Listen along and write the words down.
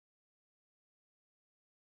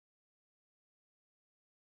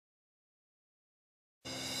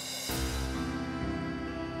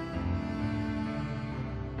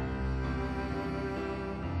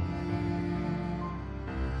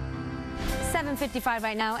7:55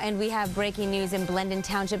 right now, and we have breaking news in Blendon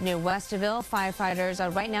Township near Westerville. Firefighters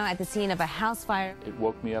are right now at the scene of a house fire. It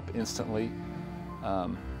woke me up instantly.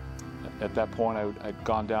 At that point, I'd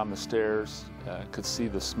gone down the stairs, could see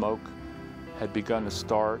the smoke had begun to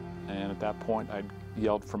start, and at that point, I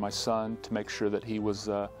yelled for my son to make sure that he was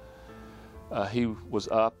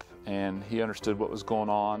up and he understood what was going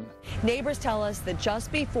on. Neighbors tell us that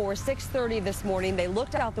just before 6:30 this morning, they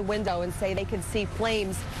looked out the window and say they could see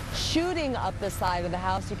flames shooting up the side of the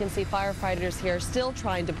house. You can see firefighters here still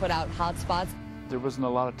trying to put out hot spots. There wasn't a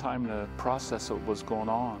lot of time to process what was going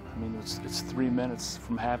on. I mean, it's 3 minutes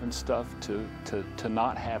from having stuff to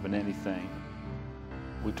not having anything.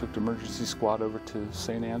 We took the emergency squad over to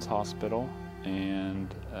St. Anne's Hospital,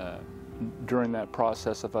 and during that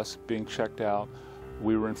process of us being checked out,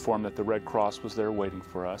 we were informed that the Red Cross was there waiting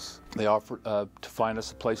for us. They offered to find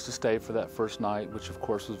us a place to stay for that first night, which of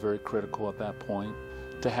course was very critical at that point.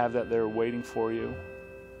 To have that there waiting for you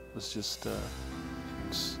was just,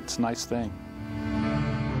 it's a nice thing.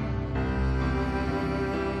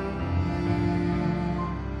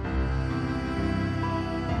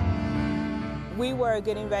 We were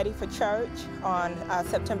getting ready for church on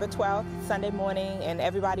September 12th, Sunday morning, and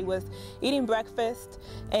everybody was eating breakfast.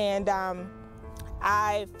 And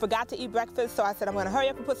I forgot to eat breakfast, so I said, I'm going to hurry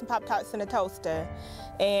up and put some Pop-Tarts in the toaster.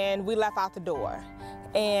 And we left out the door.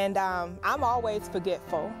 And I'm always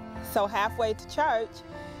forgetful. So halfway to church,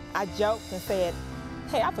 I joked and said,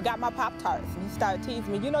 hey, I forgot my Pop-Tarts. And he started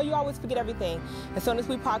teasing me. You know, you always forget everything. As soon as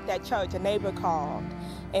we parked at church, a neighbor called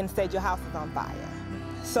and said, your house is on fire.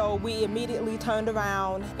 So we immediately turned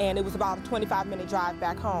around, and it was about a 25-minute drive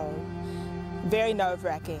back home. Very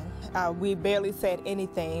nerve-wracking. We barely said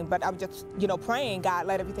anything, but I'm just, praying God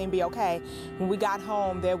let everything be okay. When we got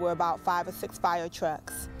home, there were about 5 or 6 fire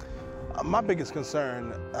trucks. My biggest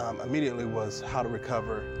concern immediately was how to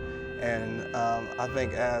recover. And I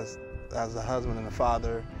think as a husband and a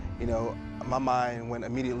father, my mind went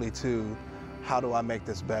immediately to how do I make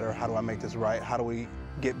this better? How do I make this right? How do we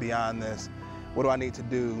get beyond this? What do I need to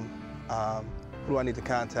do? Who do I need to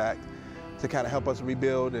contact to kind of help us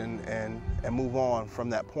rebuild and move on from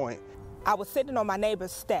that point? I was sitting on my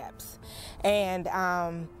neighbor's steps, and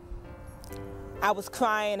I was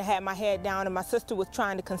crying, had my head down, and my sister was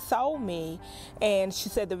trying to console me, and she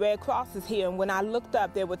said, the Red Cross is here. And when I looked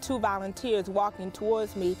up, there were 2 volunteers walking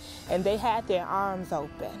towards me, and they had their arms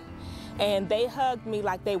open. And they hugged me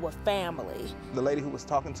like they were family. The lady who was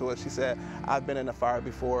talking to us, she said, I've been in a fire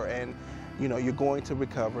before, and you're going to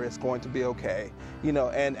recover, it's going to be okay.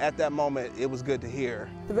 And at that moment, it was good to hear.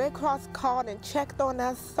 The Red Cross called and checked on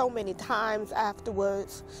us so many times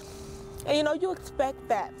afterwards. And you expect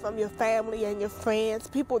that from your family and your friends,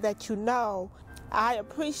 people that you know. I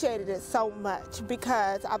appreciated it so much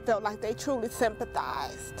because I felt like they truly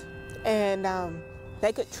sympathized. And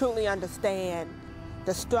they could truly understand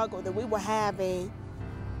the struggle that we were having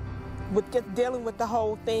with just dealing with the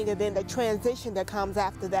whole thing, and then the transition that comes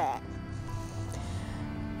after that.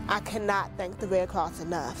 I cannot thank the Red Cross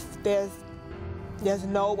enough. There's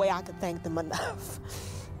no way I could thank them enough.